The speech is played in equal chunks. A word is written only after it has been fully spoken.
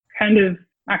kind of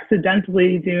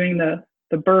accidentally doing the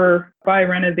BRRRR, buy,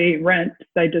 renovate, rent.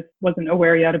 I just wasn't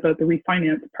aware yet about the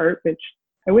refinance part, which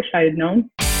I wish I had known.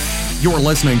 You're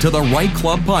listening to the Right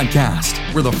Club Podcast,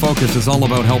 where the focus is all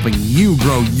about helping you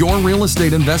grow your real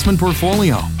estate investment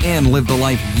portfolio and live the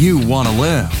life you want to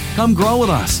live. Come grow with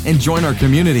us and join our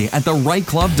community at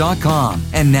therightclub.com.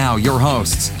 And now your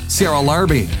hosts, Sarah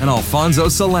Larbi and Alfonso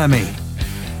Salemi.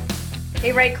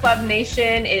 Hey, Right Club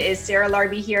Nation, it is Sarah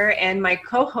Larbi here, and my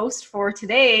co-host for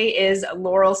today is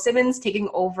Laurel Simmons, taking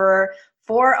over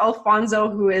for Alfonso,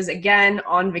 who is again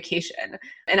on vacation.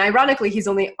 And ironically, he's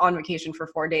only on vacation for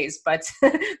 4 days, but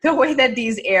the way that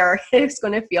these air, it's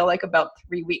going to feel like about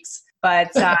 3 weeks.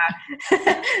 But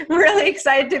really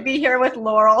excited to be here with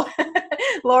Laurel.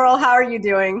 Laurel, how are you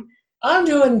doing? I'm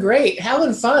doing great,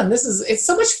 having fun. It's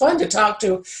so much fun to talk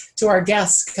to our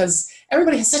guests because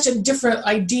everybody has such a different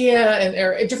idea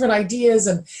and different ideas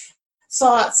and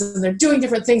thoughts, and they're doing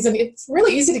different things, and it's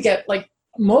really easy to get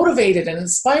motivated and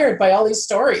inspired by all these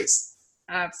stories.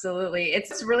 Absolutely.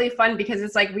 It's really fun because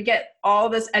it's like we get all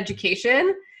this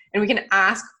education and we can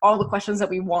ask all the questions that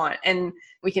we want and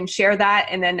we can share that.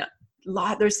 And then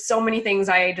there's so many things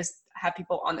I just have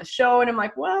people on the show and I'm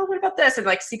like, well, what about this? And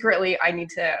secretly I need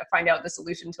to find out the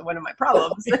solution to one of my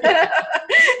problems.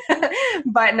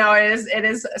 But no, it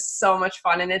is so much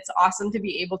fun, and it's awesome to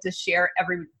be able to share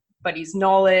everybody's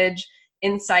knowledge,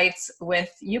 insights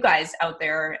with you guys out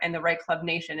there and the Right Club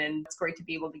Nation. And it's great to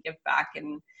be able to give back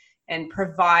and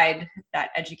provide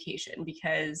that education,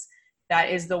 because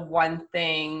that is the one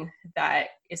thing that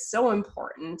is so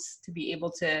important, to be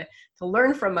able to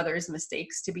learn from others'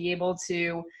 mistakes, to be able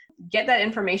to get that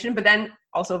information, but then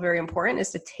also very important is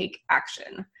to take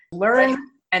action. Learn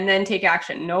and then take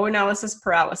action. No analysis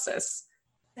paralysis.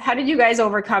 How did you guys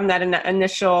overcome that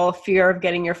initial fear of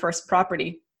getting your first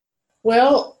property?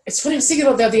 Well, it's funny, I was thinking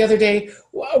about that the other day.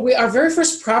 Our very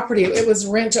first property, it was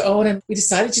rent to own, and we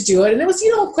decided to do it. And it was,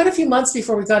 quite a few months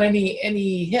before we got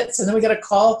any hits. And then we got a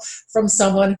call from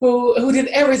someone who did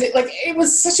everything. It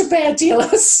was such a bad deal.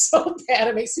 It was so bad.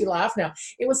 It makes me laugh now.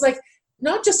 It was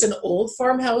not just an old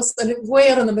farmhouse and way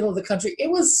out in the middle of the country. It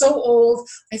was so old.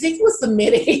 I think it was the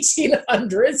mid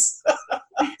 1800s.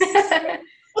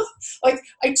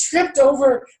 I tripped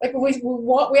over,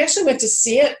 we actually went to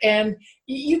see it, and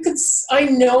I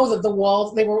know that the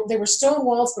walls, they were stone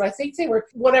walls, but I think they were,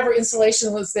 whatever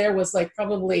insulation was there was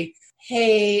probably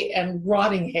hay and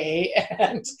rotting hay,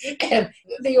 and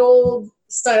the old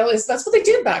style that's what they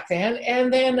did back then.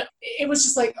 And then it was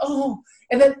just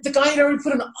and then the guy had already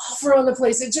put an offer on the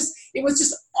place. It was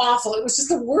just awful. It was just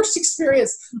the worst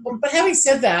experience. But having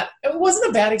said that, it wasn't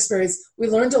a bad experience. We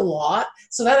learned a lot.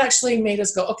 So that actually made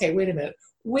us go, okay, wait a minute.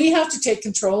 We have to take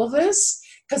control of this,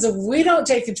 because if we don't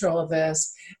take control of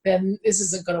this, then this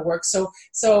isn't going to work. So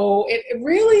it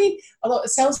really, although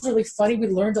it sounds really funny, we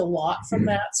learned a lot from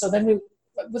that. So then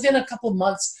within a couple of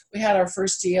months, we had our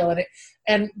first deal,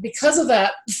 and because of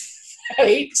that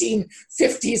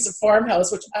 1850s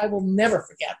farmhouse, which I will never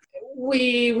forget,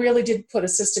 we really did put a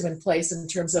system in place in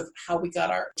terms of how we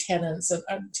got our tenants and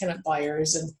our tenant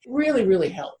buyers, and really, really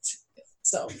helped.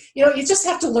 So, you just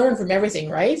have to learn from everything,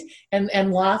 right?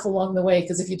 And laugh along the way,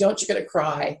 because if you don't, you're going to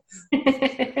cry.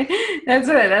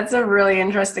 That's a really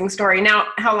interesting story. Now,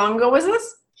 how long ago was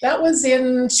this? That was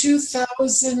in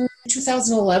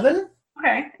 2011.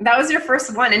 Okay. That was your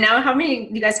first one. And now how many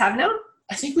do you guys have now?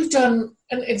 I think we've done,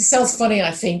 and it sounds funny,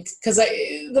 I think, because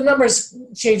the numbers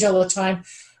change all the time.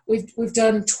 We've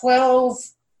done 12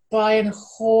 buy and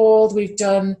hold. We've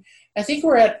done, I think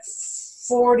we're at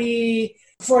 40,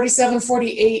 47,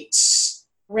 48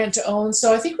 rent to own.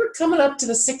 So I think we're coming up to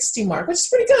the 60 mark, which is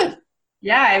pretty good.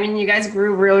 Yeah. I mean, you guys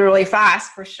grew really, really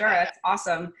fast, for sure. That's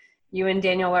awesome. You and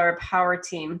Daniel are a power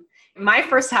team. My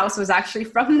first house was actually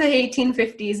from the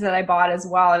 1850s that I bought as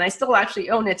well, and I still actually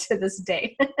own it to this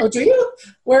day. Oh, do you?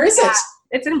 Where is it?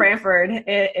 It's in Brantford.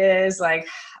 It is I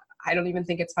don't even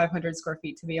think it's 500 square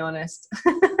feet, to be honest.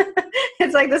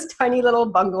 It's this tiny little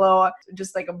bungalow,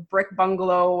 just a brick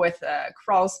bungalow with a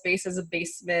crawl space as a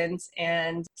basement,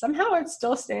 and somehow it's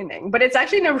still standing. But it's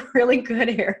actually in a really good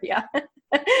area.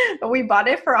 But we bought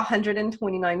it for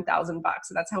 $129,000.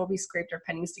 So that's how we scraped our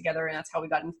pennies together, and that's how we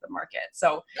got into the market.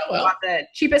 So we bought the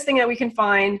cheapest thing that we can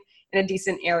find in a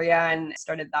decent area and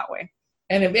started that way.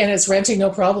 And it's renting no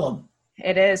problem.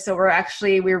 It is. So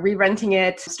we're re-renting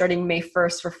it starting May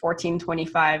 1st for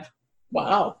 $1,425.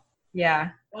 Wow.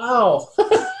 Yeah. Wow.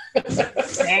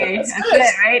 That's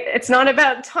it, right? It's not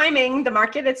about timing the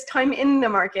market, it's time in the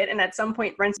market. And at some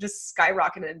point, rents just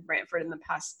skyrocketed in Brantford in the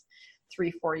past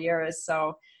 3-4 years.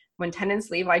 So when tenants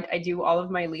leave, I do all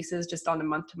of my leases just on a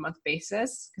month-to-month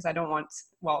basis because I don't want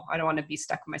to be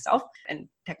stuck myself. And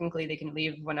technically they can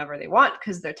leave whenever they want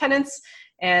because they're tenants.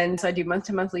 And so I do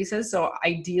month-to-month leases. So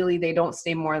ideally they don't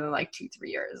stay more than like 2-3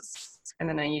 years. And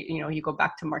then you go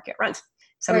back to market rent.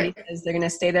 Somebody says they're going to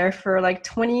stay there for like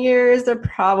 20 years. They're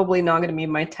probably not going to be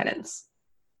my tenants.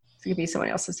 It could be someone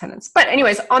else's tenants. But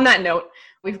anyways, on that note,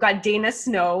 we've got Dana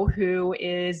Snow, who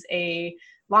is a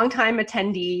longtime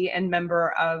attendee and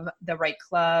member of the Right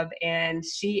Club. And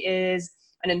she is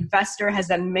an investor, has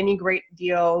done many great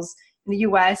deals in the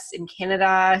US, in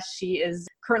Canada. She is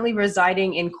currently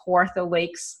residing in Kawartha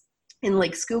Lakes in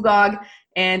Lake Scugog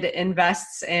and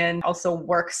invests and also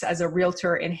works as a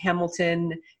realtor in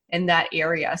Hamilton in that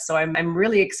area. So I'm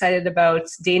really excited about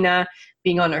Dana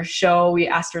being on our show. We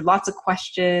asked her lots of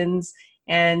questions.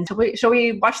 And shall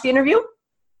we watch the interview?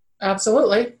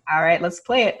 Absolutely. All right, let's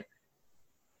play it.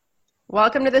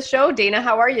 Welcome to the show, Dana.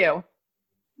 How are you?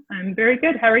 I'm very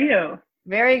good. How are you?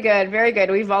 Very good. Very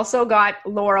good. We've also got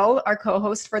Laurel, our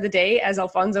co-host for the day, as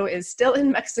Alfonso is still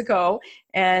in Mexico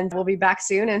and we'll be back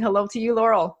soon. And hello to you,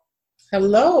 Laurel.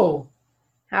 Hello.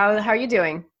 How are you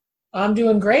doing? I'm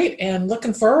doing great and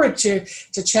looking forward to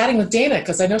chatting with Dana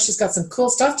because I know she's got some cool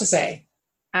stuff to say.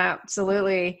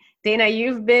 Absolutely. Dana,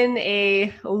 you've been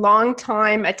a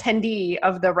long-time attendee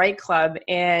of the Right Club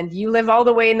and you live all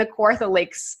the way in the Kawartha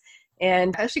Lakes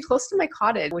and actually close to my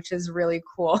cottage, which is really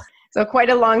cool. So quite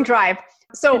a long drive.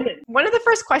 So one of the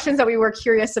first questions that we were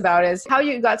curious about is how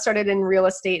you got started in real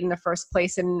estate in the first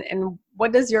place and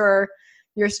what does your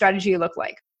strategy look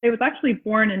like? I was actually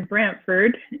born in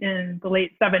Brantford in the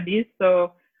late 70s.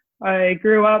 So I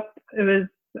grew up, it was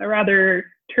a rather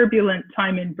turbulent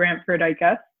time in Brantford, I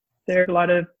guess. There's a lot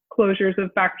of closures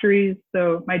of factories.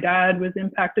 So my dad was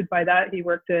impacted by that. He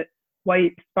worked at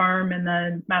White Farm and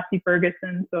then Massey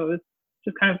Ferguson. So it was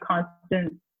just kind of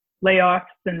constant layoffs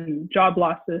and job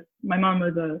losses. My mom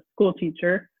was a school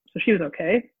teacher, so she was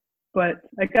okay. But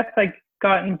I guess I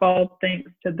got involved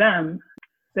thanks to them.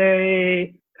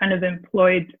 They kind of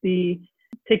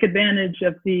take advantage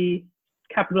of the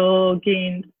capital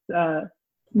gains,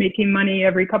 making money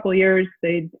every couple of years.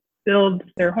 They'd build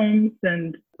their homes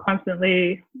and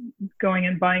constantly going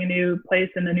and buying a new place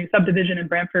in a new subdivision in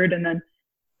Brantford and then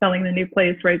selling the new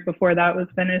place right before that was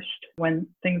finished when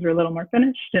things were a little more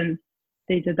finished. And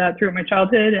they did that throughout my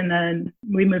childhood. And then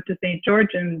we moved to St. George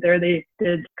and there they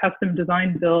did custom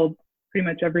design builds pretty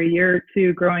much every year or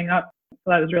two growing up.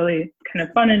 So that was really kind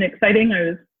of fun and exciting. I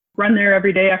was run there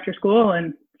every day after school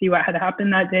and see what had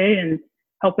happened that day and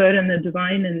help out in the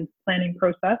design and planning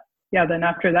process. Yeah, then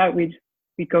after that, we'd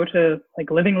go to like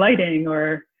Living Lighting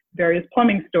or various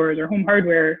plumbing stores or home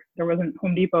hardware. There wasn't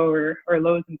Home Depot or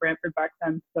Lowe's in Brantford back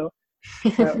then. So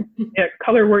yeah,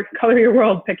 color your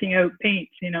world, picking out paint,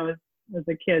 as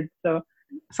a kid. So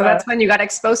that's when you got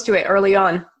exposed to it early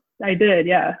on. I did,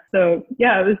 yeah. So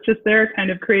yeah, it was just their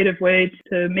kind of creative way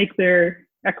to make their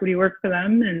equity work for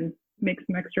them and make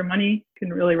some extra money.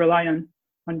 Couldn't really rely on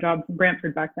jobs in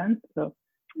Brantford back then. So,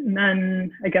 and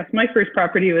then I guess my first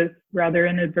property was rather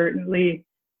inadvertently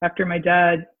after my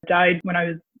dad died when I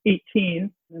was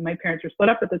 18 and my parents were split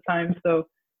up at the time. So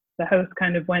the house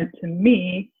kind of went to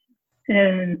me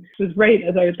and it was right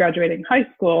as I was graduating high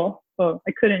school. So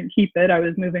I couldn't keep it. I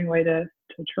was moving away to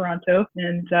Toronto.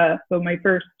 And so my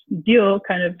first deal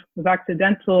kind of was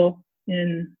accidental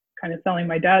in kind of selling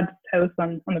my dad's house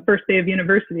on the first day of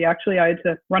university. Actually, I had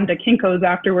to run to Kinko's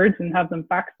afterwards and have them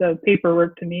fax the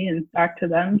paperwork to me and back to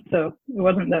them. So it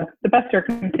wasn't the best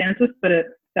circumstances, but it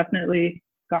definitely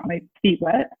got my feet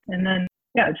wet. And then,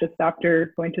 yeah, just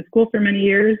after going to school for many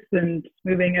years and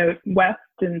moving out west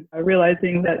and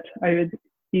realizing that I would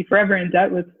be forever in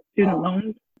debt with student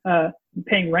loans,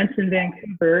 paying rent in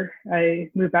Vancouver, I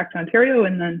moved back to Ontario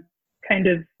and then kind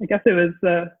of, I guess it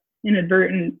was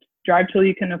inadvertent drive till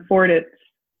you can afford it.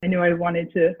 I knew I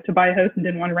wanted to buy a house and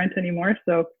didn't want to rent anymore.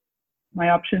 So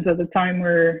my options at the time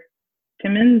were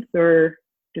Timmins or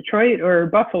Detroit or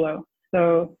Buffalo.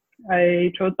 So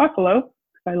I chose Buffalo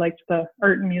because I liked the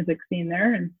art and music scene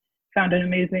there and found an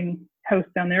amazing house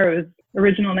down there. It was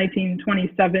original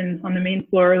 1927 on the main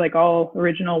floor, like all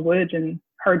original wood and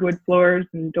hardwood floors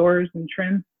and doors and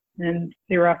trim. And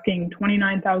they were asking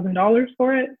 $29,000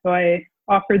 for it. So I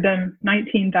offered them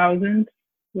 $19,000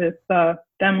 with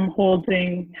them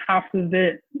holding half of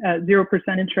it at 0%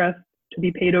 interest to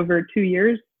be paid over 2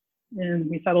 years. And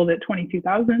we settled at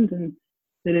 $22,000 and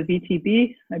did a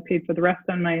VTB. I paid for the rest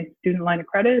on my student line of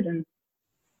credit, and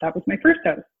that was my first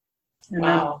house. And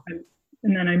wow.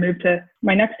 Then I moved to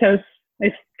my next house.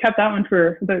 I kept that one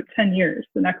for about 10 years.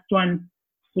 The next one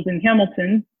was in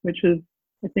Hamilton, which was,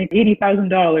 I think,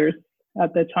 $80,000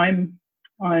 at the time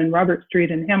on Robert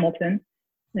Street in Hamilton.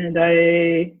 And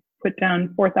I put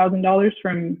down $4,000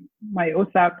 from my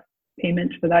OSAP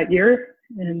payment for that year.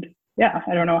 And yeah,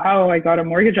 I don't know how I got a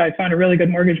mortgage. I found a really good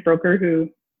mortgage broker who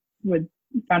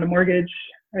found a mortgage.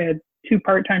 I had 2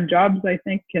 part-time jobs, I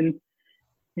think, and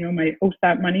my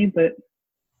OSAP money, but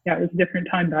yeah, it was a different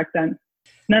time back then.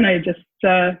 And then I just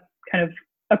kind of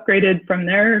upgraded from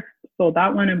there, sold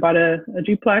that one and bought a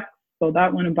duplex, sold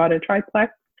that one and bought a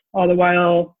triplex, all the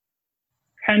while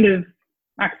kind of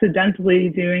accidentally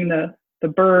doing the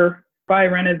BRRRR, buy,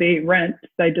 renovate, rent.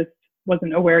 I just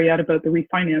wasn't aware yet about the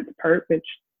refinance part, which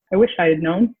I wish I had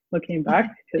known looking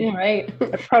back. Yeah, right.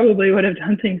 I probably would have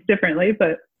done things differently,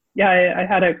 but yeah, I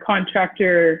had a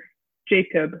contractor,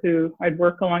 Jacob, who I'd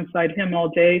work alongside him all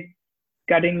day,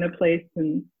 gutting the place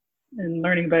and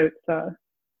learning about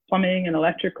plumbing and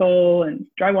electrical and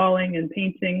drywalling and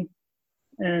painting.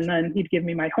 And then he'd give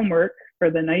me my homework for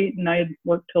the night, and I'd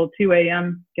work till 2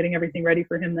 a.m. getting everything ready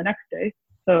for him the next day.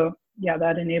 So yeah,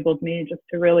 that enabled me just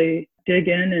to really dig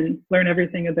in and learn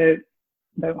everything about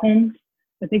homes.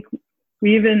 I think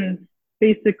we even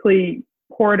basically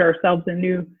poured ourselves a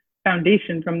new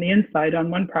foundation from the inside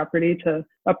on one property to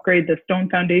upgrade the stone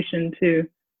foundation to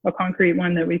a concrete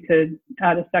one that we could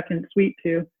add a second suite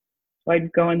to. So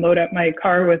I'd go and load up my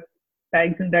car with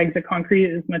bags and bags of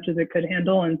concrete as much as it could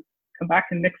handle and come back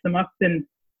and mix them up and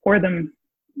pour them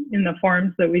in the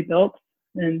forms that we built.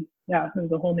 And yeah, it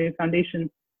was a whole new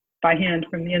foundation by hand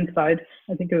from the inside.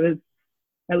 I think it was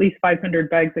at least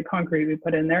 500 bags of concrete we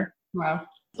put in there. Wow.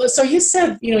 So you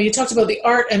said, you talked about the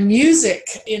art and music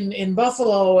in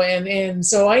Buffalo, and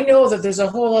so I know that there's a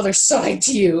whole other side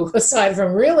to you aside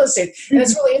from real estate. And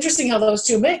it's really interesting how those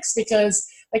two mix, because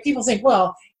like people think,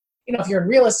 well, if you're in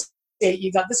real estate,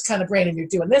 you got this kind of brain and you're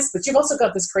doing this, but you've also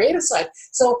got this creative side.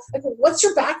 So like, what's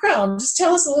your background? Just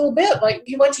tell us a little bit. Like,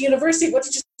 you went to university. What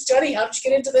did you study? How did you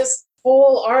get into this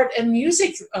whole art and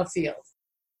music field?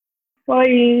 Well,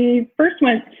 I first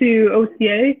went to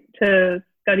OCA to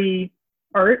study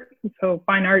art, so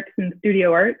fine arts and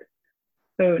studio art.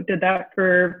 So did that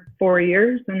for 4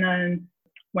 years, and then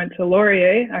went to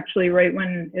Laurier, actually right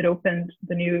when it opened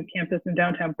the new campus in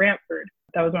downtown Brantford.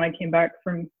 That was when I came back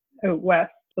from out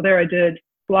west. So there I did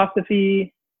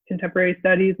philosophy, contemporary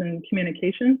studies, and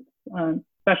communications,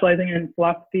 specializing in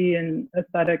philosophy and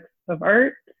aesthetics of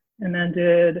art, and then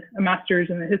did a master's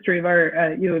in the history of art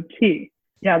at U of T.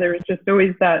 Yeah, there was just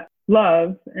always that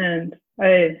love, and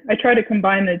I try to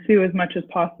combine the two as much as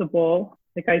possible.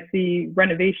 Like, I see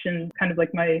renovation kind of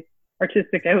like my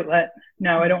artistic outlet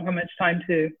now. I don't have much time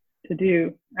to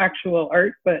do actual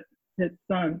art, but it's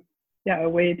a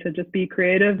way to just be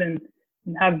creative and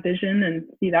have vision and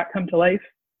see that come to life.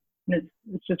 And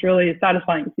it's just really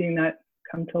satisfying seeing that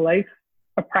come to life.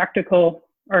 A practical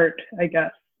art, I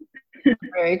guess.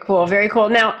 Very cool. Very cool.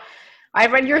 Now, I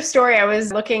read your story. I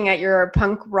was looking at your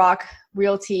Punk Rock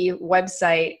Realty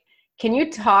website. Can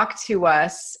you talk to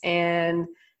us and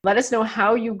let us know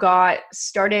how you got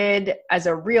started as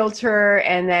a realtor,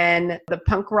 and then the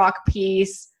punk rock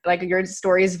piece? Like, your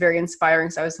story is very inspiring,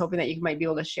 so I was hoping that you might be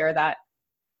able to share that.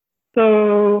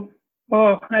 So,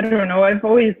 I don't know. I've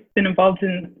always been involved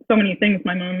in so many things.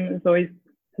 My mom has always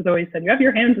said, you have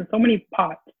your hands in so many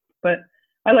pots, but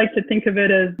I like to think of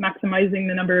it as maximizing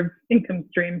the number of income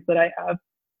streams that I have.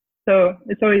 So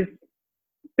it's always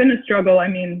been a struggle. I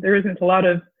mean, there isn't a lot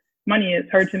of money. It's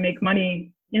hard to make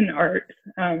money in art,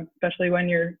 especially when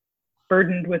you're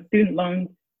burdened with student loans.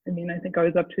 I mean, I think I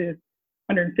was up to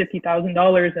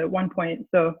 $150,000 at one point.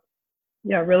 So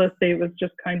yeah, real estate was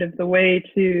just kind of the way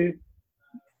to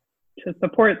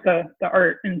support the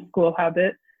art and school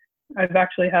habit. I've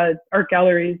actually had art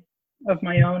galleries of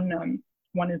my own.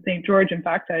 One in St. George. In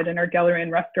fact, I had an art gallery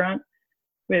and restaurant,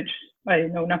 which I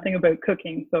know nothing about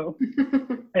cooking. So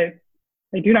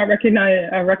I do not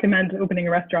recommend opening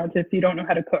a restaurant if you don't know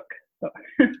how to cook. So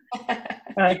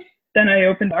then I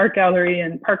opened art gallery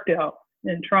in Parkdale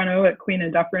in Toronto at Queen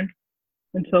and Dufferin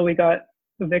until we got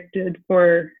evicted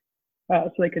so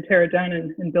they could tear it down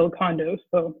and build condos.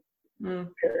 So we're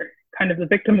kind of the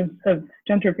victims of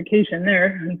gentrification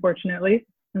there, unfortunately.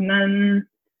 And then,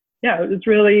 yeah, it was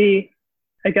really,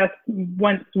 I guess,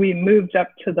 once we moved up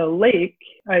to the lake,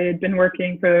 I had been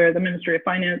working for the Ministry of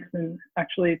Finance and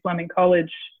actually Fleming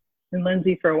College in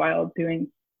Lindsay for a while doing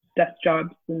desk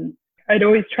jobs. And I'd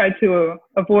always tried to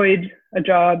avoid a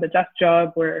desk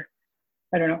job where,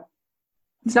 I don't know.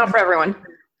 It's not for everyone.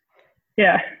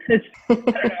 Yeah, it's, I don't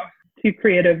know, too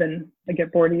creative and I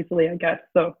get bored easily, I guess.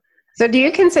 So do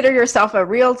you consider yourself a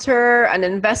realtor, an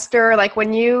investor? Like,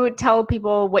 when you tell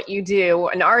people what you do,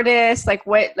 an artist,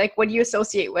 what do you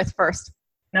associate with first?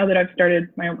 now that I've started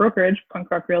my own brokerage, Punk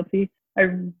Rock Realty, I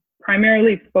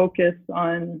primarily focus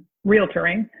on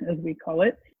realtoring, as we call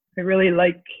it. I really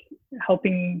like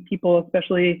helping people,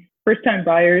 especially first-time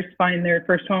buyers, find their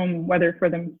first home, whether for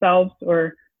themselves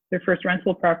or their first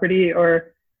rental property,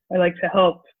 or I like to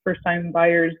help first-time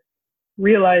buyers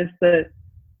realize that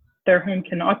their home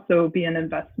can also be an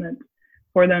investment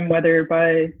for them, whether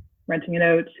by renting it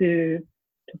out to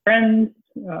friends,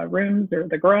 rooms, or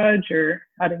the garage, or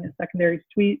adding a secondary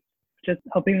suite. Just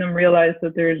helping them realize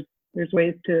that there's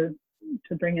ways to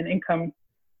bring in income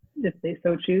if they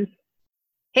so choose.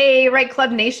 Hey, Right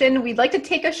Club Nation, we'd like to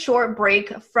take a short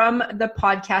break from the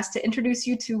podcast to introduce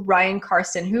you to Ryan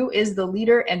Carson, who is the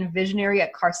leader and visionary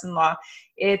at Carson Law.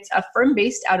 It's a firm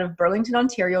based out of Burlington,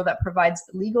 Ontario that provides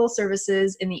legal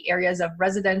services in the areas of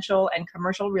residential and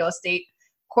commercial real estate,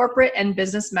 corporate and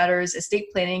business matters, estate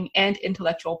planning, and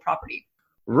intellectual property.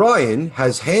 Ryan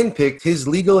has handpicked his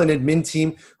legal and admin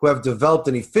team who have developed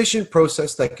an efficient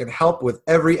process that can help with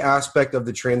every aspect of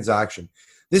the transaction.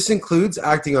 This includes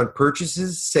acting on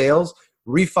purchases, sales,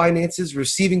 refinances,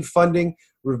 receiving funding,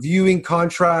 reviewing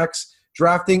contracts,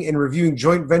 drafting and reviewing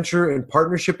joint venture and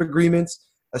partnership agreements,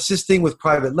 assisting with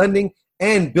private lending,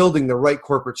 and building the right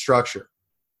corporate structure.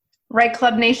 Right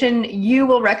Club Nation, you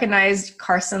will recognize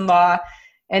Carson Law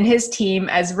and his team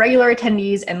as regular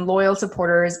attendees and loyal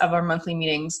supporters of our monthly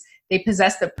meetings. They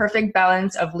possess the perfect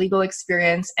balance of legal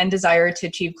experience and desire to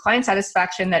achieve client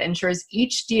satisfaction that ensures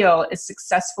each deal is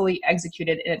successfully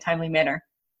executed in a timely manner.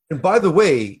 And by the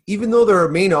way, even though their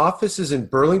main office is in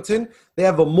Burlington, they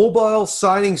have a mobile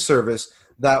signing service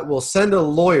that will send a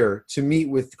lawyer to meet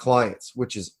with clients,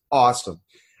 which is awesome.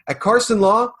 At Carson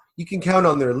Law, you can count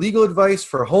on their legal advice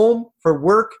for home, for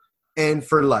work, and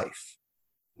for life.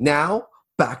 Now,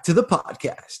 back to the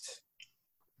podcast.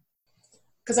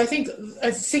 Because I think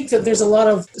that there's a lot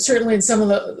of, certainly in some of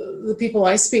the people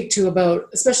I speak to about,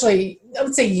 especially, I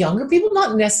would say younger people,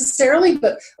 not necessarily,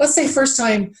 but let's say first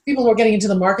time, people who are getting into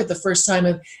the market the first time,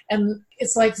 and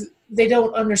it's like they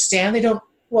don't understand, you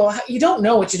don't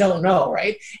know what you don't know,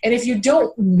 right? And if you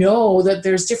don't know that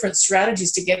there's different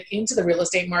strategies to get into the real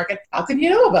estate market, how can you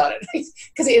know about it?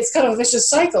 Because it's kind of a vicious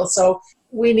cycle. So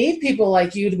we need people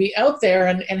like you to be out there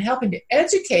and helping to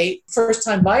educate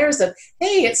first-time buyers that,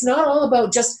 hey, it's not all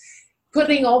about just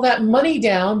putting all that money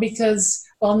down because,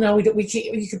 well, no, we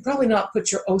can't, you could probably not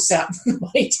put your OSAP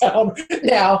money down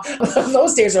now.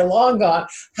 Those days are long gone.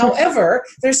 However,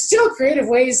 there's still creative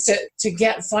ways to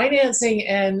get financing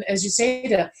and, as you say,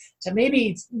 to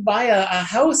maybe buy a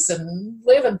house and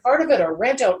live in part of it or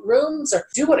rent out rooms or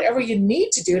do whatever you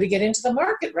need to do to get into the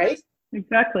market, right?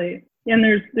 Exactly. And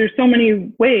there's so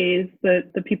many ways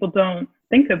that the people don't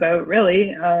think about,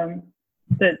 really,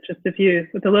 that just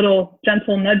with a little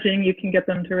gentle nudging, you can get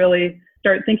them to really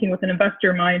start thinking with an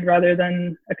investor mind rather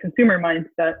than a consumer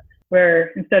mindset, where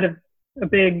instead of a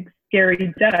big,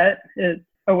 scary debt, it's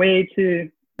a way to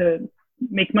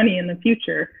make money in the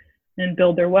future and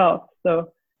build their wealth.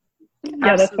 So,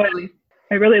 yeah, That's why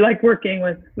I really like working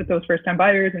with those first-time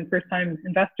buyers and first-time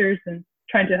investors and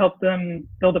trying to help them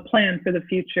build a plan for the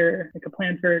future, like a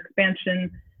plan for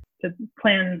expansion, to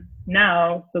plan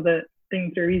now so that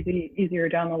things are easier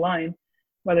down the line,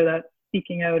 whether that's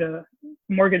seeking out a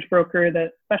mortgage broker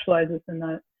that specializes in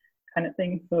that kind of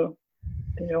thing so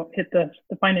they don't hit the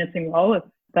financing wall if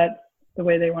that's the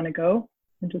way they want to go.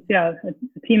 And just, a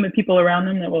team of people around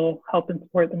them that will help and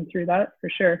support them through that for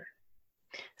sure.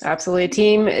 Absolutely. A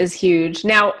team is huge.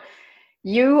 Now,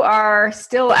 you are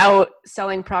still out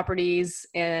selling properties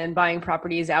and buying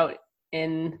properties out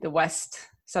in the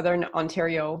southern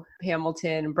Ontario,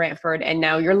 Hamilton, Brantford, and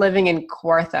now you're living in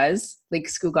Kawarthas, Lake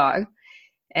Scugog.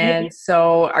 And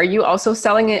so are you also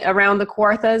selling it around the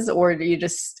Kawarthas, or are you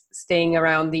just staying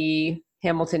around the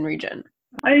Hamilton region?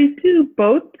 I do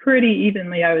both pretty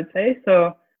evenly, I would say.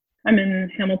 So I'm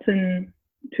in Hamilton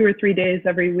 2 or 3 days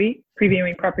every week,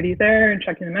 previewing properties there and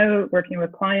checking them out, working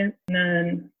with clients. And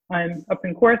then I'm up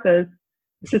in Kawarthas.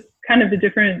 It's just kind of a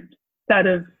different set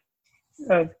of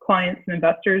clients and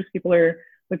investors. People are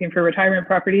looking for retirement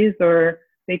properties or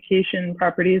vacation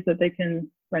properties that they can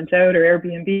rent out or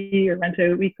Airbnb or rent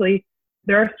out weekly.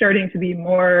 There are starting to be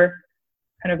more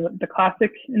kind of the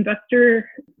classic investor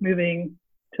moving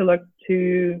to look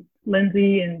to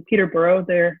Lindsay and Peterborough.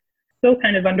 They're still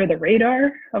kind of under the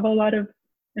radar of a lot of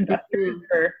investors,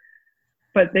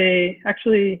 but they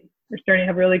actually are starting to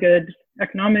have really good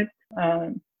economics,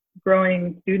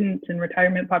 growing student and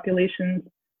retirement populations,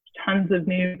 tons of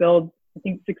new builds. I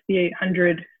think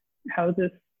 6,800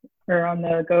 houses are on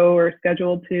the go or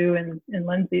scheduled to in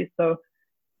Lindsay. So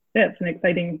yeah, it's an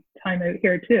exciting time out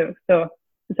here too. So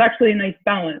it's actually a nice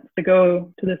balance to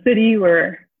go to the city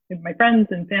where I have my friends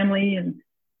and family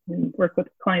and work with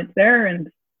clients there. And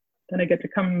then I get to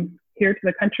come here to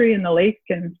the country and the lake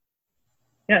and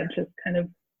just kind of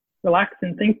relax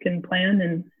and think and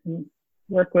plan and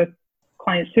work with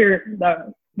clients here.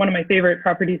 One of my favorite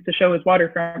properties to show is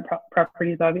waterfront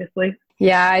properties, obviously.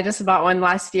 Yeah, I just bought one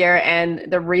last year,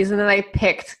 and the reason that I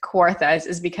picked Kawarthas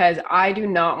is because I do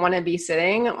not want to be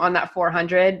sitting on that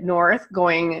 400 north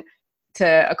going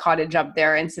to a cottage up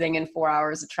there and sitting in 4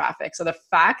 hours of traffic. So the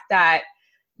fact that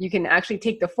you can actually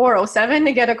take the 407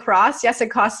 to get across, yes, it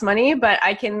costs money, but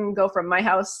I can go from my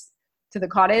house to the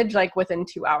cottage like within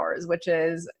 2 hours, which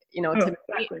is,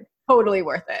 exactly. Totally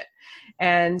worth it.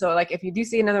 And so like, if you do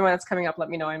see another one that's coming up, let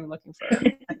me know. I'm looking for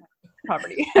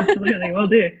property. Absolutely, will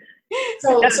do.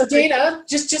 So Dana,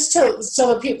 just so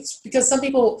that people, because some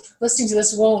people listening to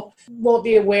this won't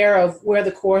be aware of where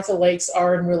the Kawartha Lakes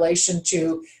are in relation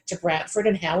to Brantford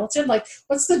and Hamilton. Like,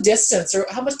 what's the distance, or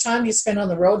how much time do you spend on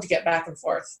the road to get back and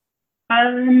forth?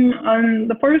 On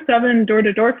the 407 door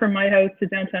to door from my house to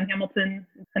downtown Hamilton,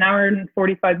 it's an hour and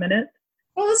 45 minutes.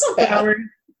 Oh, that's not bad.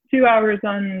 2 hours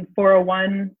on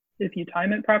 401 if you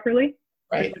time it properly.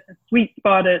 Right. It's a sweet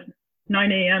spot at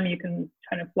 9 a.m. You can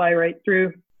kind of fly right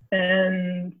through.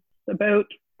 And about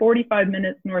 45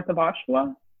 minutes north of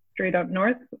Oshawa, straight up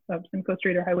north of Simcoe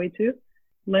Street or Highway 2.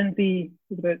 Lindsay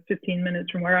is about 15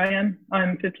 minutes from where I am.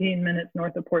 I'm 15 minutes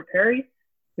north of Port Perry,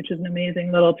 which is an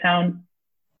amazing little town.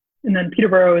 And then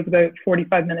Peterborough is about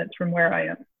 45 minutes from where I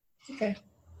am. Okay.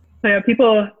 So yeah,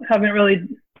 people haven't really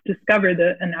discovered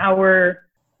that an hour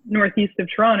northeast of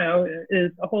Toronto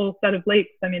is a whole set of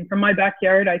lakes. I mean, from my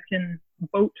backyard, I can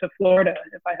boat to Florida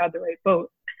if I had the right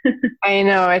boat. I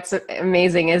know, it's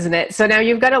amazing, isn't it? So now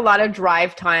you've got a lot of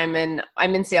drive time, and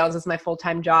I'm in sales. It's my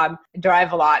full-time job. I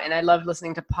drive a lot, and I love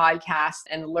listening to podcasts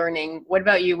and learning. What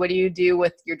about you? What do you do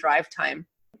with your drive time?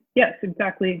 Yes,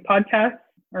 exactly. Podcasts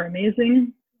are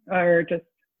amazing, or just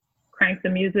crank the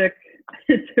music.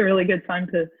 It's a really good time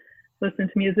to listen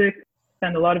to music.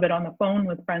 Spend a lot of it on the phone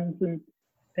with friends and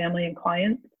family and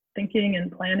clients, thinking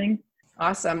and planning.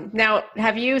 Awesome. Now,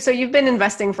 you've been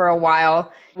investing for a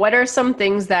while. What are some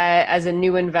things that as a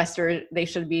new investor, they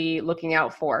should be looking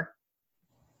out for?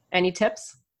 Any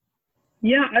tips?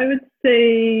 Yeah, I would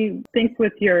say think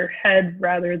with your head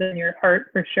rather than your heart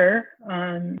for sure.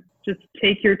 Just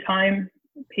take your time.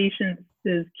 Patience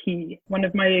is key. One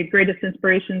of my greatest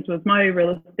inspirations was my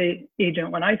real estate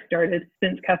agent when I started,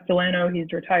 Vince Castellano.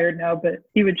 He's retired now, but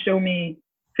he would show me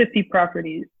 50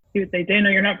 properties. He would say, Dana,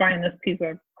 you're not buying this piece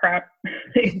of crap.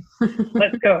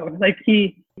 Let's go. Like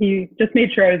he just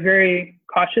made sure I was very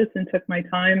cautious and took my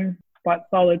time, bought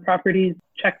solid properties,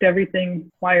 checked everything,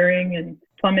 wiring and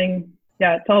plumbing.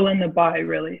 Yeah, it's all in the buy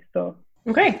really. So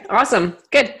okay, awesome.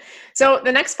 Good. So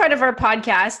the next part of our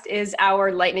podcast is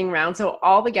our lightning round. So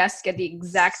all the guests get the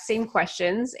exact same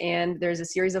questions, and there's a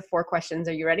series of 4 questions.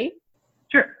 Are you ready?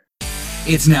 Sure.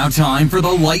 It's now time for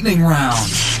the lightning round.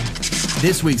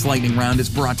 This week's lightning round is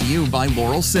brought to you by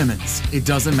Laurel Simmons. It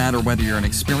doesn't matter whether you're an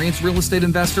experienced real estate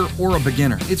investor or a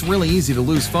beginner. It's really easy to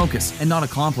lose focus and not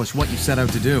accomplish what you set out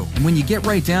to do. And when you get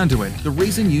right down to it, the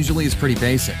reason usually is pretty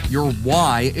basic. Your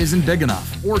why isn't big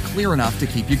enough or clear enough to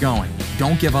keep you going.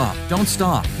 Don't give up. Don't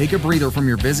stop. Take a breather from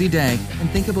your busy day and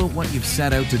think about what you've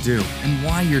set out to do and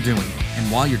why you're doing it.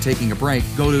 And while you're taking a break,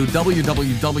 go to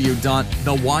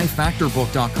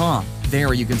www.thewhyfactorbook.com.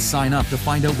 There you can sign up to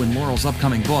find out when Laurel's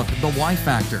upcoming book, The Why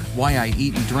Factor, Why I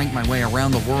Eat and Drink My Way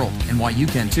Around the World, and Why You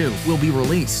Can Too, will be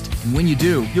released. And when you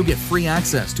do, you'll get free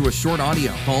access to a short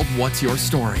audio called What's Your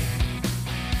Story?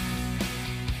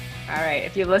 All right.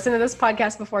 If you've listened to this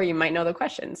podcast before, you might know the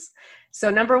questions. So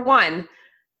number 1,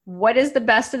 what is the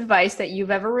best advice that you've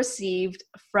ever received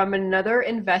from another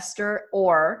investor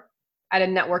or at a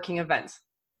networking event?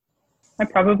 I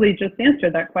probably just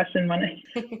answered that question when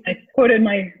I quoted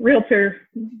my realtor,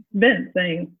 Vince,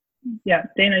 saying, yeah,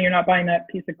 Dana, you're not buying that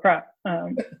piece of crap.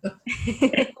 Nice.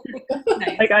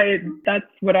 That's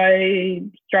what I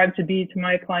strive to be to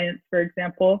my clients, for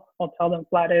example. I'll tell them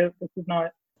flat out, this is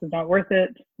not worth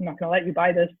it. I'm not going to let you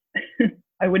buy this.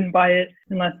 I wouldn't buy it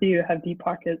unless you have deep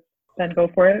pockets, then go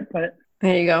for it. But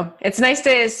there you go. It's nice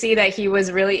to see that he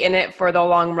was really in it for the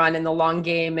long run and the long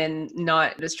game and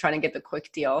not just trying to get the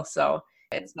quick deal. So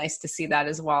it's nice to see that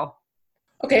as well.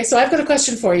 Okay, so I've got a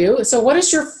question for you. So what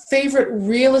is your favorite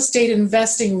real estate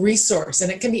investing resource? And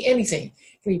it can be anything.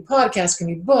 It can be podcast, it can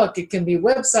be book, it can be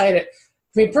website, it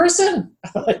can be person.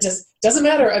 It just doesn't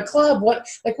matter. A club.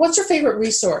 What's your favorite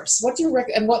resource? What do you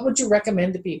and what would you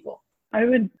recommend to people? I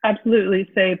would absolutely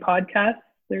say podcasts.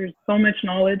 There's so much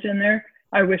knowledge in there.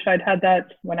 I wish I'd had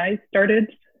that when I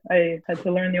started I had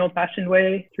to learn the old-fashioned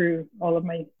way through all of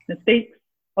my mistakes,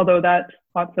 although that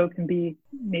also can be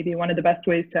maybe one of the best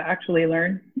ways to actually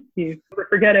learn. You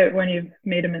forget it when you've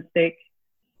made a mistake.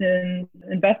 In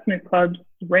investment clubs,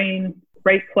 RAIN,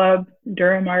 Right Club,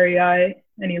 Durham REI,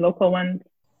 any local ones,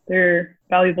 they're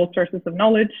valuable sources of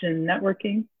knowledge and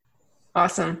networking.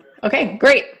 Awesome. Okay,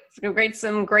 great.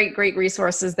 Some great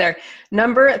resources there.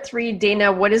 Number 3,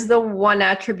 Dana, what is the one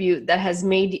attribute that has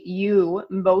made you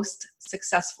most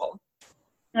successful?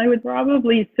 I would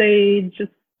probably say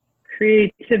just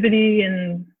creativity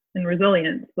and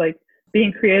resilience, like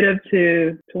being creative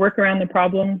to work around the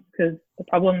problems, because the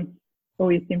problems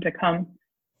always seem to come,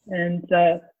 and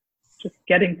just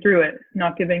getting through it,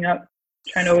 not giving up,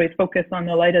 trying to always focus on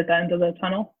the light at the end of the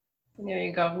tunnel. There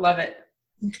you go. Love it.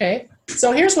 Okay.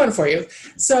 So here's one for you.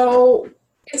 So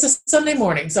it's a Sunday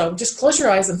morning. So just close your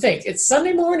eyes and think. It's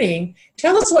Sunday morning.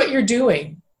 Tell us what you're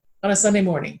doing on a Sunday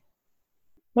morning.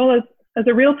 Well, as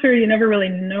a realtor, you never really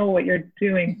know what you're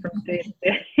doing from day to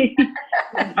day,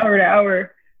 hour to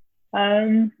hour.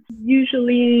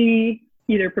 Usually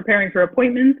either preparing for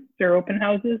appointments or open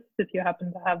houses if you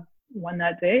happen to have one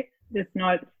that day. If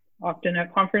not, often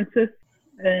at conferences.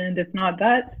 And if not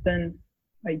that, then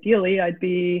ideally I'd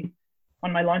be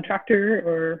on my lawn tractor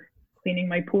or cleaning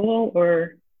my pool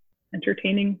or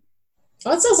entertaining.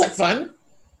 Oh, that sounds like fun.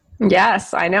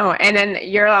 Yes, I know. And then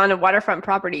you're on a waterfront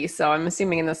property, so I'm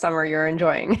assuming in the summer you're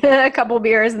enjoying a couple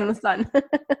beers in the sun.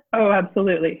 Oh,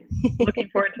 absolutely. Looking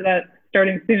forward to that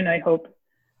starting soon, I hope.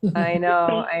 I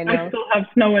know. I still have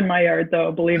snow in my yard,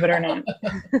 though, believe it or not.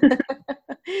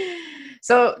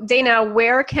 So, Dana,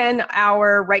 where can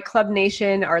our Right Club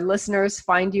Nation, our listeners,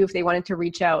 find you if they wanted to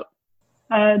reach out?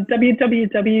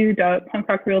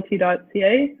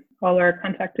 www.poncockrealty.ca. All our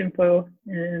contact info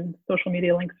and social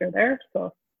media links are there.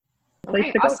 So,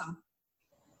 okay, awesome.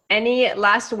 Any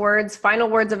last words, final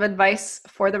words of advice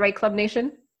for the Right Club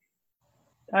Nation?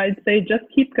 I'd say just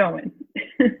keep going.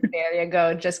 There you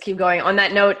go. Just keep going. On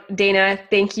that note, Dana,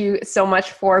 thank you so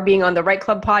much for being on the Right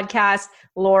Club podcast.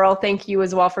 Laurel, thank you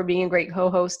as well for being a great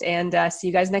co-host, and see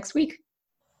you guys next week.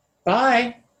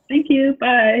 Bye. Thank you.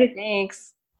 Bye.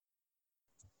 Thanks.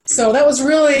 So that was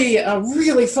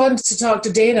really fun to talk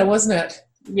to Dana, wasn't it?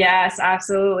 Yes,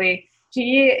 absolutely.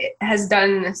 She has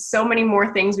done so many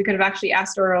more things. We could have actually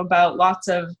asked her about lots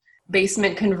of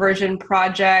basement conversion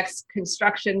projects,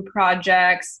 construction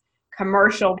projects,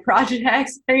 commercial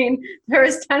projects. I mean,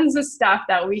 there's tons of stuff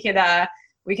that we could have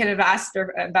asked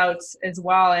her about as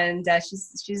well. And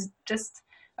she's just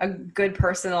a good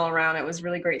person all around. It was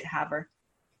really great to have her.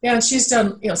 Yeah, and she's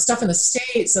done stuff in the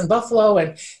States and Buffalo,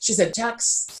 and she's at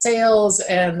tax sales,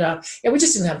 and we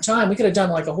just didn't have time. We could have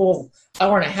done like a whole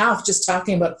hour and a half just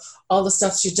talking about all the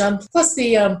stuff she's done, plus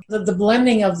the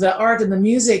blending of the art and the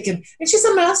music, and she's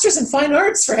a master's in fine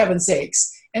arts, for heaven's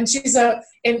sakes. And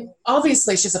and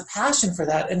obviously she's a passion for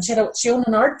that, and she owned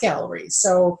an art gallery.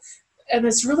 So, and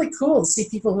it's really cool to see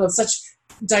people who have such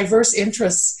diverse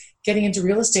interests getting into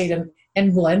real estate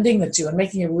and blending the two and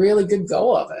making a really good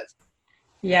go of it.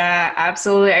 Yeah,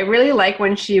 absolutely. I really like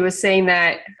when she was saying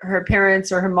that her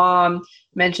parents or her mom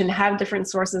mentioned have different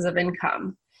sources of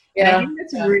income. Yeah. And I think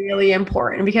that's really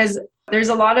important, because there's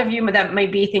a lot of you that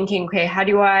might be thinking, okay, how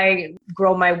do I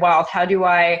grow my wealth? How do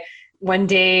I one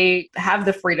day have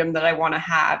the freedom that I want to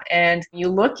have? And you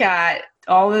look at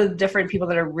all the different people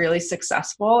that are really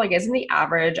successful. I guess in the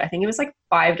average, I think it was like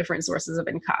 5 different sources of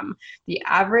income. The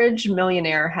average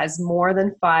millionaire has more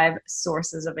than 5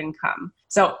 sources of income.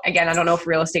 So again, I don't know if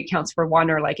real estate counts for one,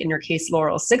 or like in your case,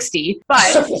 Laurel, 60, but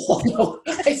I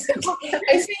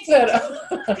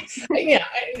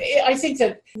think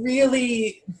that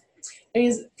really, I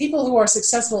mean, people who are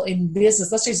successful in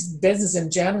business, let's just business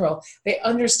in general, they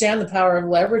understand the power of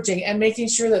leveraging and making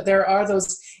sure that there are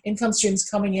those income streams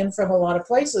coming in from a lot of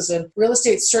places. And real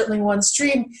estate's certainly one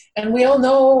stream. And we all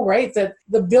know, right, that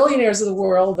the billionaires of the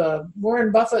world,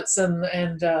 Warren Buffett's and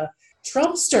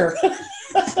Trumpster.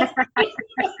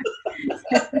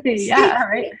 Yeah,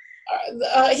 right.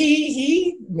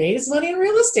 He made his money in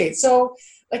real estate. So,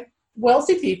 like,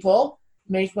 wealthy people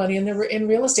make money in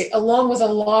real estate, along with a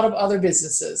lot of other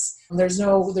businesses. There's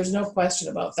no question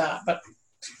about that. But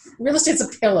real estate's a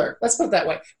pillar. Let's put it that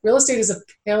way. Real estate is a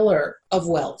pillar of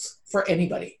wealth for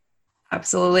anybody.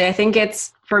 Absolutely. I think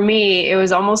for me, it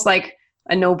was almost like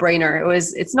a no-brainer.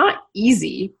 It's not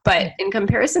easy, but in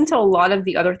comparison to a lot of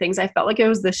the other things, I felt like it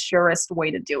was the surest way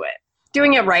to do it.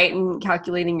 Doing it right and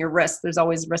calculating your risks. There's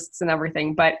always risks in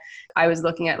everything, but I was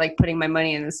looking at like putting my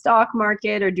money in the stock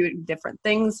market or doing different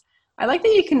things. I like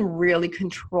that you can really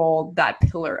control that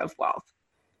pillar of wealth.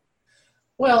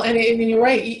 Well, and you're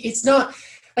right. It's not,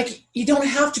 like, you don't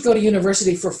have to go to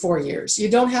university for 4 years. You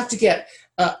don't have to get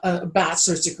a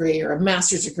bachelor's degree or a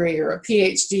master's degree or a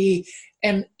PhD.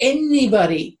 And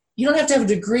anybody, you don't have to have a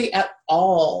degree at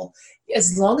all.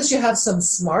 As long as you have some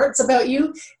smarts about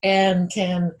you and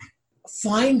can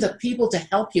find the people to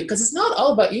help you, because it's not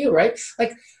all about you, right?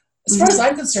 Like, as far as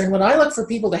I'm concerned, when I look for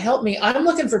people to help me, I'm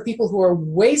looking for people who are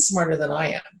way smarter than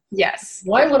I am. Yes.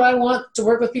 Why would I want to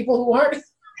work with people who aren't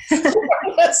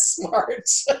less smart?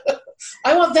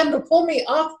 I want them to pull me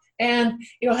up and,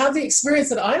 have the experience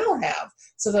that I don't have.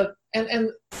 So that,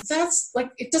 and that's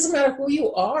like, it doesn't matter who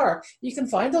you are, you can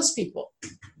find those people.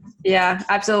 Yeah,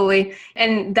 absolutely.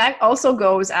 And that also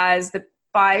goes as the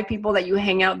 5 people that you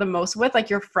hang out the most with, like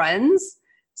your friends.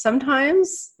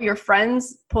 Sometimes your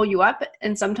friends pull you up,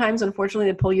 and sometimes, unfortunately,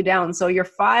 they pull you down. So your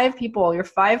 5 people, your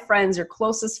 5 friends, your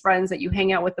closest friends that you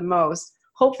hang out with the most,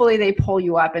 hopefully they pull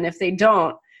you up. And if they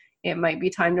don't, it might be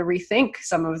time to rethink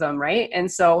some of them, right?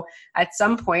 And so at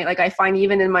some point, like I find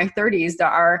even in my 30s,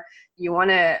 you want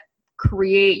to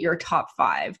create your top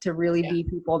 5 to really be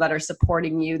people that are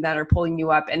supporting you, that are pulling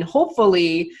you up, and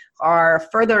hopefully are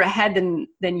further ahead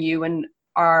than you and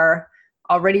are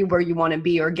already where you want to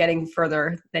be or getting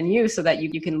further than you, so that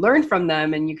you can learn from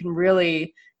them and you can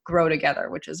really grow together,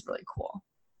 which is really cool.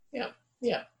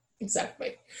 Yeah,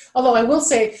 exactly. Although I will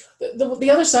say the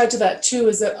other side to that too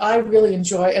is that I really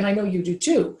enjoy, and I know you do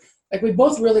too, like we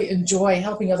both really enjoy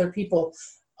helping other people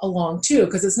along too,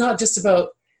 because it's not just about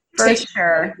for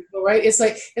sure, people, right? It's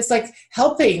like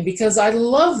helping, because I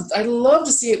love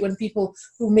to see it when people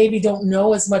who maybe don't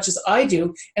know as much as I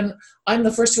do, and I'm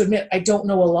the first to admit I don't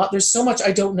know a lot. There's so much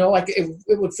I don't know, like it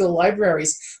would fill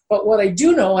libraries. But what I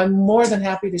do know, I'm more than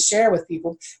happy to share with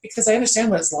people because I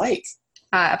understand what it's like.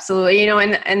 Absolutely.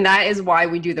 And that is why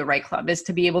we do the Right Club, is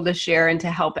to be able to share and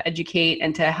to help educate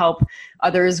and to help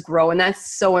others grow. And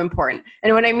that's so important.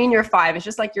 And when I mean your 5, it's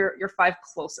just like your 5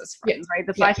 closest friends, right?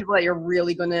 The 5 people that you're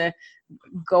really going to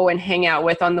go and hang out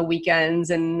with on the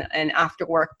weekends and after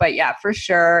work. But yeah, for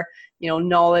sure,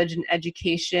 knowledge and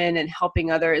education and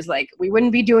helping others. Like, we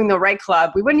wouldn't be doing the Right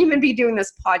Club. We wouldn't even be doing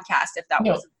this podcast if that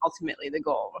wasn't ultimately the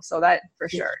goal. So that for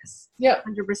sure is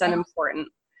 100% important.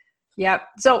 Yeah.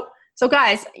 So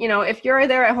guys, if you're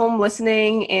there at home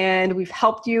listening and we've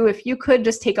helped you, if you could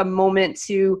just take a moment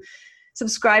to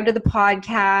subscribe to the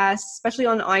podcast, especially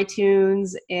on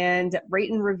iTunes, and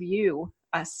rate and review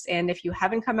us. And if you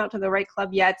haven't come out to the Right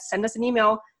Club yet, send us an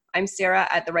email. I'm Sarah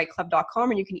at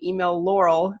therightclub.com, and you can email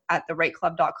Laurel at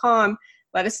therightclub.com.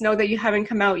 Let us know that you haven't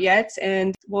come out yet,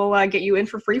 and we'll get you in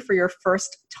for free for your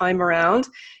first time around.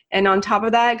 And on top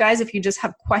of that, guys, if you just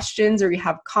have questions or you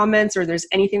have comments or there's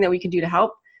anything that we can do to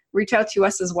help, reach out to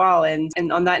us as well. And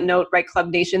on that note, Right Club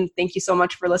Nation, thank you so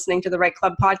much for listening to the Right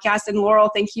Club podcast. And Laurel,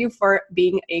 thank you for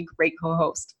being a great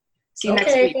co-host. See you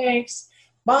next week. Thanks.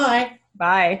 Bye.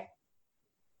 Bye.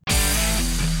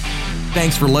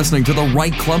 Thanks for listening to the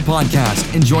Right Club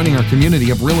podcast and joining our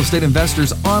community of real estate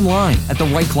investors online at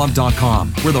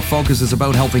therightclub.com, where the focus is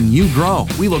about helping you grow.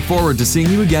 We look forward to seeing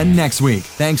you again next week.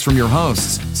 Thanks from your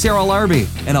hosts, Sarah Larby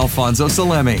and Alfonso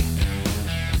Salemi.